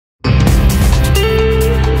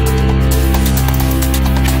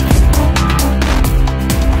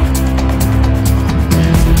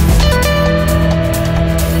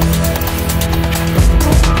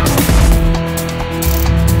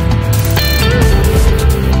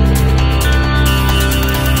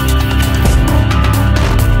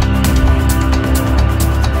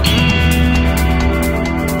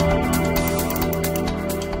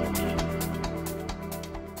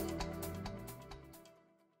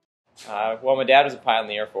Well, my dad was a pilot in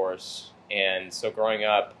the Air Force, and so growing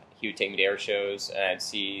up, he would take me to air shows, and I'd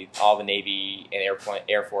see all the Navy and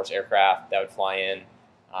Air Force aircraft that would fly in,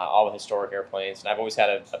 all the historic airplanes, and I've always had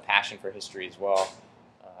a passion for history as well.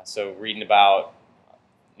 So reading about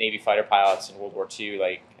Navy fighter pilots in World War II,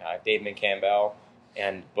 like David Campbell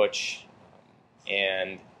and Butch,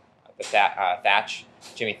 and Thatch,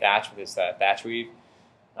 Jimmy Thatch with his Thatch weave.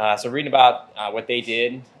 So reading about what they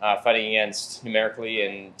did, fighting against numerically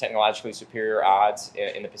and technologically superior odds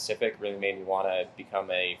in the Pacific really made me want to become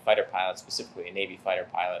a fighter pilot, specifically a Navy fighter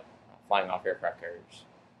pilot, flying off aircraft carriers.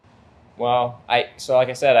 Well, so like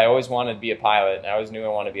I said, I always wanted to be a pilot. I always knew I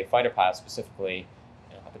wanted to be a fighter pilot specifically.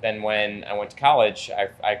 But then when I went to college,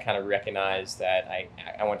 I kind of recognized that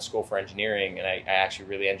I went to school for engineering, and I actually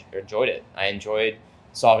really enjoyed it. I enjoyed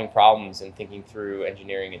solving problems and thinking through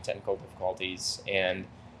engineering and technical difficulties, and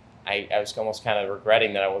I was almost kind of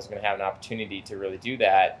regretting that I wasn't going to have an opportunity to really do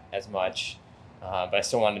that as much, but I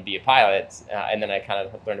still wanted to be a pilot. And then I kind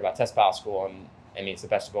of learned about test pilot school, and I mean, it's the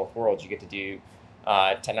best of both worlds. You get to do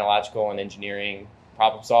technological and engineering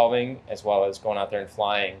problem solving, as well as going out there and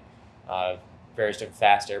flying various different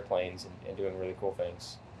fast airplanes and doing really cool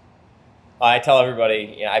things. I tell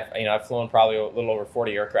everybody, I've flown probably a little over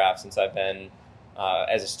 40 aircraft since I've been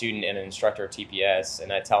as a student and an instructor at TPS,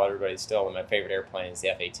 and I tell everybody still that my favorite airplane is the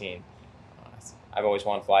F-18. I've always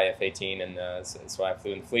wanted to fly F-18, and that's why I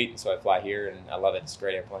flew in the fleet, and so I fly here, and I love it. It's a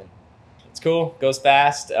great airplane. It's cool, goes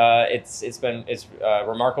fast. It's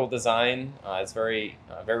remarkable design. It's very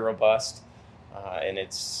robust, and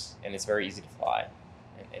it's very easy to fly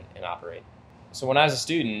and operate. So when I was a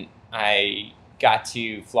student, I got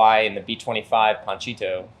to fly in the B-25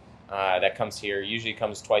 Panchito. That comes here, usually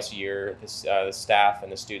comes twice a year. The staff and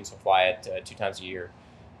the students will fly it 2 times a year.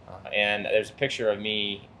 And there's a picture of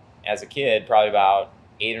me as a kid, probably about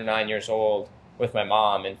 8 or 9 years old, with my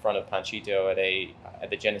mom in front of Panchito at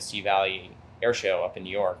the Genesee Valley Air Show up in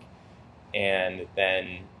New York. And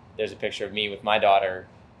then there's a picture of me with my daughter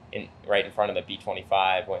right in front of the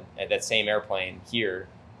B-25 at that same airplane here.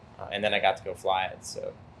 And then I got to go fly it.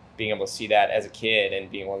 So being able to see that as a kid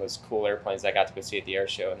and being one of those cool airplanes I got to go see at the air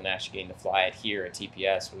show, and then actually getting to fly it here at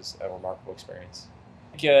TPS was a remarkable experience.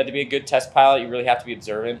 To be a good test pilot, you really have to be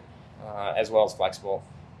observant as well as flexible.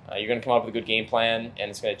 You're going to come up with a good game plan,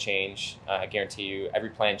 and it's going to change. I guarantee you,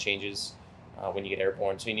 every plan changes when you get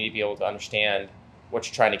airborne. So you need to be able to understand what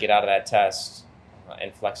you're trying to get out of that test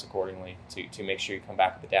and flex accordingly to make sure you come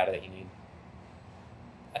back with the data that you need.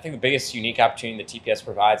 I think the biggest unique opportunity that TPS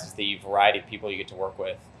provides is the variety of people you get to work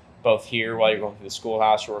with. Both here, while you're going through the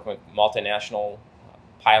schoolhouse, you're working with multinational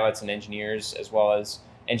pilots and engineers, as well as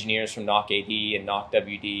engineers from NOC-AD and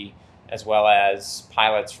NOC-WD, as well as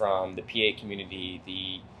pilots from the PA community,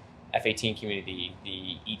 the F-18 community,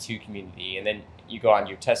 the E2 community. And then you go on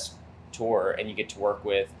your test tour and you get to work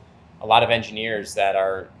with a lot of engineers that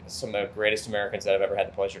are some of the greatest Americans that I've ever had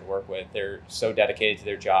the pleasure to work with. They're so dedicated to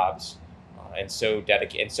their jobs. And so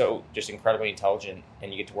dedicated and so just incredibly intelligent,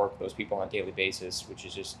 and you get to work with those people on a daily basis, which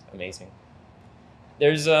is just amazing.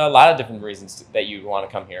 There's a lot of different reasons that you want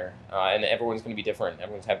to come here, and everyone's going to be different.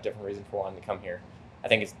 Everyone's have a different reason for wanting to come here. I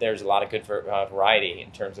think there's a lot of good variety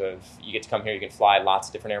in terms of you get to come here, you can fly lots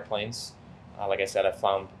of different airplanes. Like I said, I've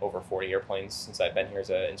flown over 40 airplanes since I've been here as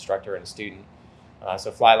an instructor and a student.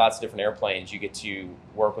 So fly lots of different airplanes. You get to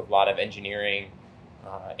work with a lot of engineering,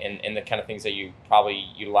 and the kind of things that you probably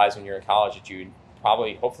utilize when you're in college that you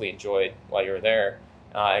probably hopefully enjoyed while you were there.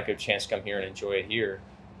 A good chance to come here and enjoy it here.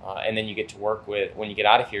 And then you get to work with, when you get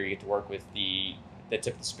out of here, you get to work with the tip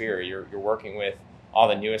of the spear. You're working with all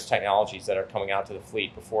the newest technologies that are coming out to the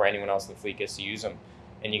fleet before anyone else in the fleet gets to use them.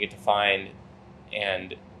 And you get to find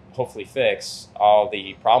and hopefully fix all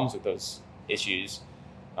the problems with those issues,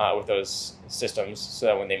 with those systems, so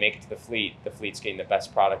that when they make it to the fleet's getting the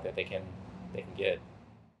best product that they can get.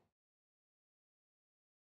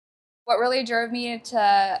 What really drove me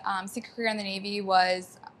to seek a career in the Navy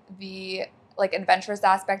was the adventurous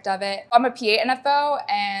aspect of it. I'm a P8 NFO,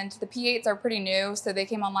 and the P8s are pretty new, so they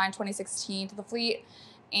came online 2016 to the fleet.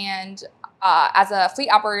 And as a fleet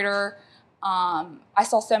operator, I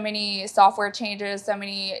saw so many software changes, so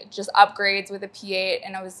many just upgrades with the P8,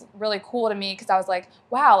 and it was really cool to me because I was like,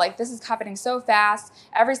 wow, this is happening so fast.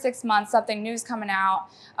 Every 6 months, something new's coming out.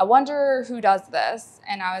 I wonder who does this.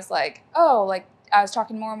 And I was like, oh, I was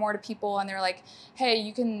talking more and more to people, and they're like, hey,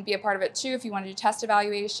 you can be a part of it too if you want to do test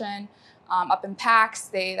evaluation. Up in PAX,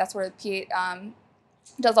 that's where the P8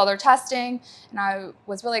 does all their testing, and I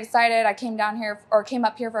was really excited. I came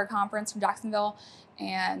up here for a conference from Jacksonville,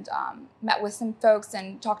 and met with some folks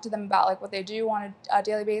and talked to them about what they do on a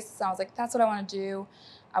daily basis. And I was like, that's what I want to do.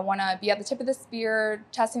 I want to be at the tip of the spear,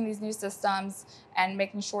 testing these new systems and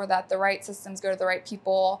making sure that the right systems go to the right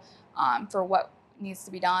people for what needs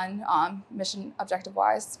to be done, mission objective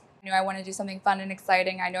wise. I knew I wanted to do something fun and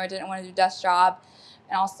exciting. I knew I didn't want to do a desk job.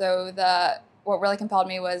 And also what really compelled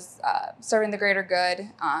me was serving the greater good,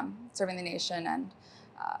 serving the nation, and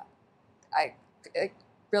it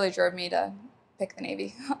really drove me to pick the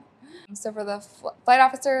Navy. So for the flight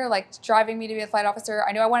officer, like driving me to be a flight officer,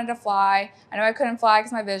 I knew I wanted to fly. I knew I couldn't fly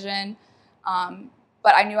because of my vision,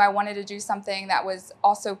 but I knew I wanted to do something that was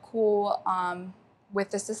also cool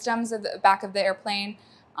with the systems at the back of the airplane,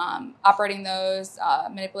 operating those,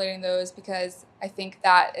 manipulating those, because I think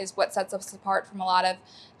that is what sets us apart from a lot of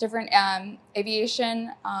different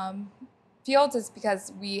aviation fields, is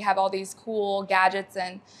because we have all these cool gadgets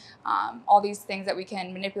and all these things that we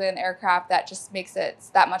can manipulate in the aircraft that just makes it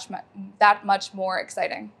that much more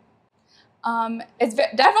exciting. It's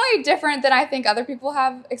definitely different than I think other people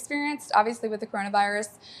have experienced, obviously with the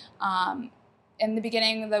coronavirus. In the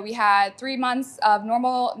beginning, though, we had 3 months of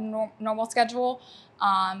normal schedule,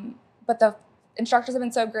 but the instructors have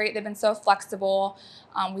been so great. They've been so flexible.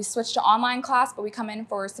 We switched to online class, but we come in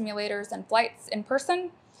for simulators and flights in person.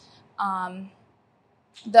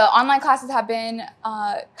 The online classes have been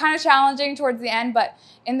kind of challenging towards the end, but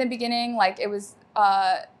in the beginning, like it was,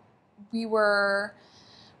 we were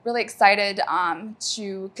really excited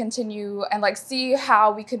to continue and like see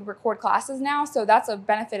how we could record classes now. So that's a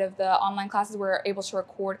benefit of the online classes. We're able to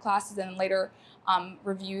record classes and later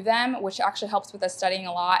review them, which actually helps with us studying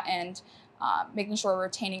a lot and making sure we're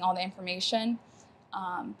retaining all the information.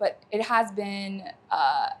 But it has been,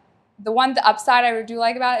 the upside I do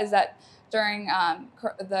like about it is that during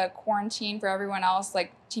the quarantine for everyone else,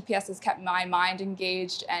 like TPS has kept my mind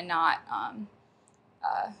engaged and not,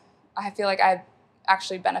 I feel like I've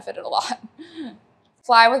actually benefited a lot.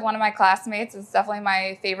 Fly with one of my classmates is definitely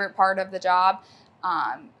my favorite part of the job.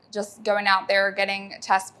 Just going out there, getting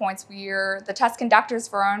test points. We're the test conductors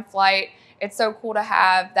for our own flight. It's so cool to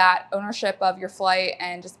have that ownership of your flight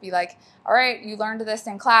and just be like, all right, you learned this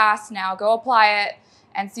in class, now go apply it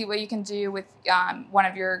and see what you can do with one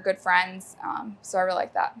of your good friends. So I really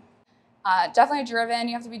like that. Definitely driven.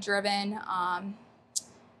 You have to be driven.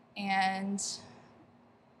 And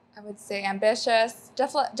I would say ambitious.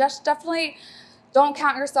 Definitely don't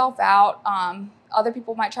count yourself out. Other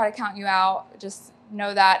people might try to count you out. Just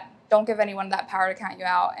know that don't give anyone that power to count you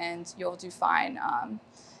out, and you'll do fine.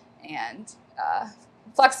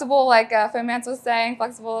 Flexible, like Fomance was saying,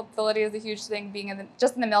 flexibility is a huge thing. Being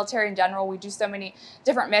just in the military in general, we do so many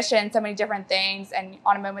different missions, so many different things, and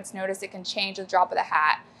on a moment's notice, it can change at the drop of the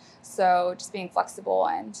hat. So just being flexible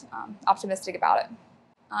and optimistic about it.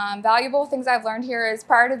 Valuable things I've learned here is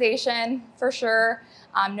prioritization, for sure.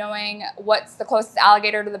 Knowing what's the closest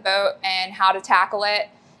alligator to the boat and how to tackle it,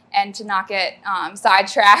 and to not get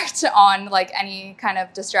sidetracked on like any kind of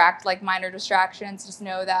minor distractions. Just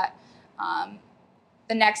know that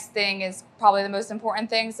the next thing is probably the most important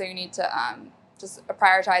thing, so you need to just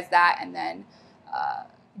prioritize that and then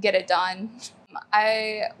get it done.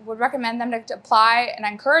 I would recommend them to apply, and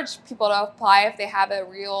I encourage people to apply if they have a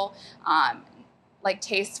real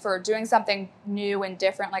taste for doing something new and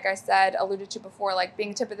different. Like I said, alluded to before, like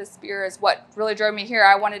being tip of the spear is what really drove me here.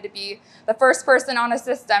 I wanted to be the first person on a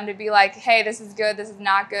system to be like, hey, this is good, this is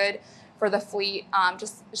not good for the fleet.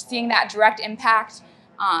 Just seeing that direct impact,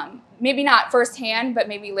 maybe not firsthand, but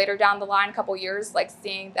maybe later down the line, a couple years, like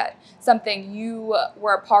seeing that something you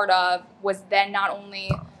were a part of was then not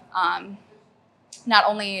only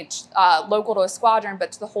local to a squadron,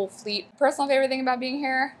 but to the whole fleet. Personal favorite thing about being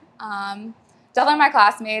here, definitely my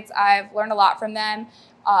classmates. I've learned a lot from them.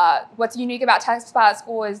 What's unique about test pilot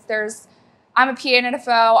school is I'm a PA and NFO.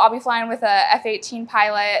 I'll be flying with a F-18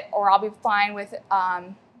 pilot, or I'll be flying with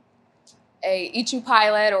a E-2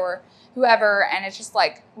 pilot or whoever, and it's just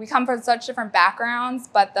like we come from such different backgrounds,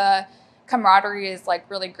 but the camaraderie is like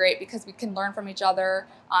really great because we can learn from each other.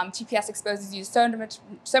 TPS exposes you to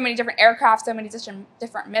so many different aircraft, so many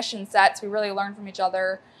different mission sets. We really learn from each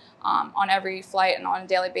other on every flight and on a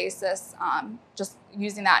daily basis, just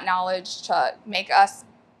using that knowledge to make us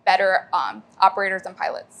better operators and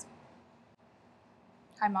pilots.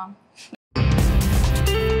 Hi, Mom.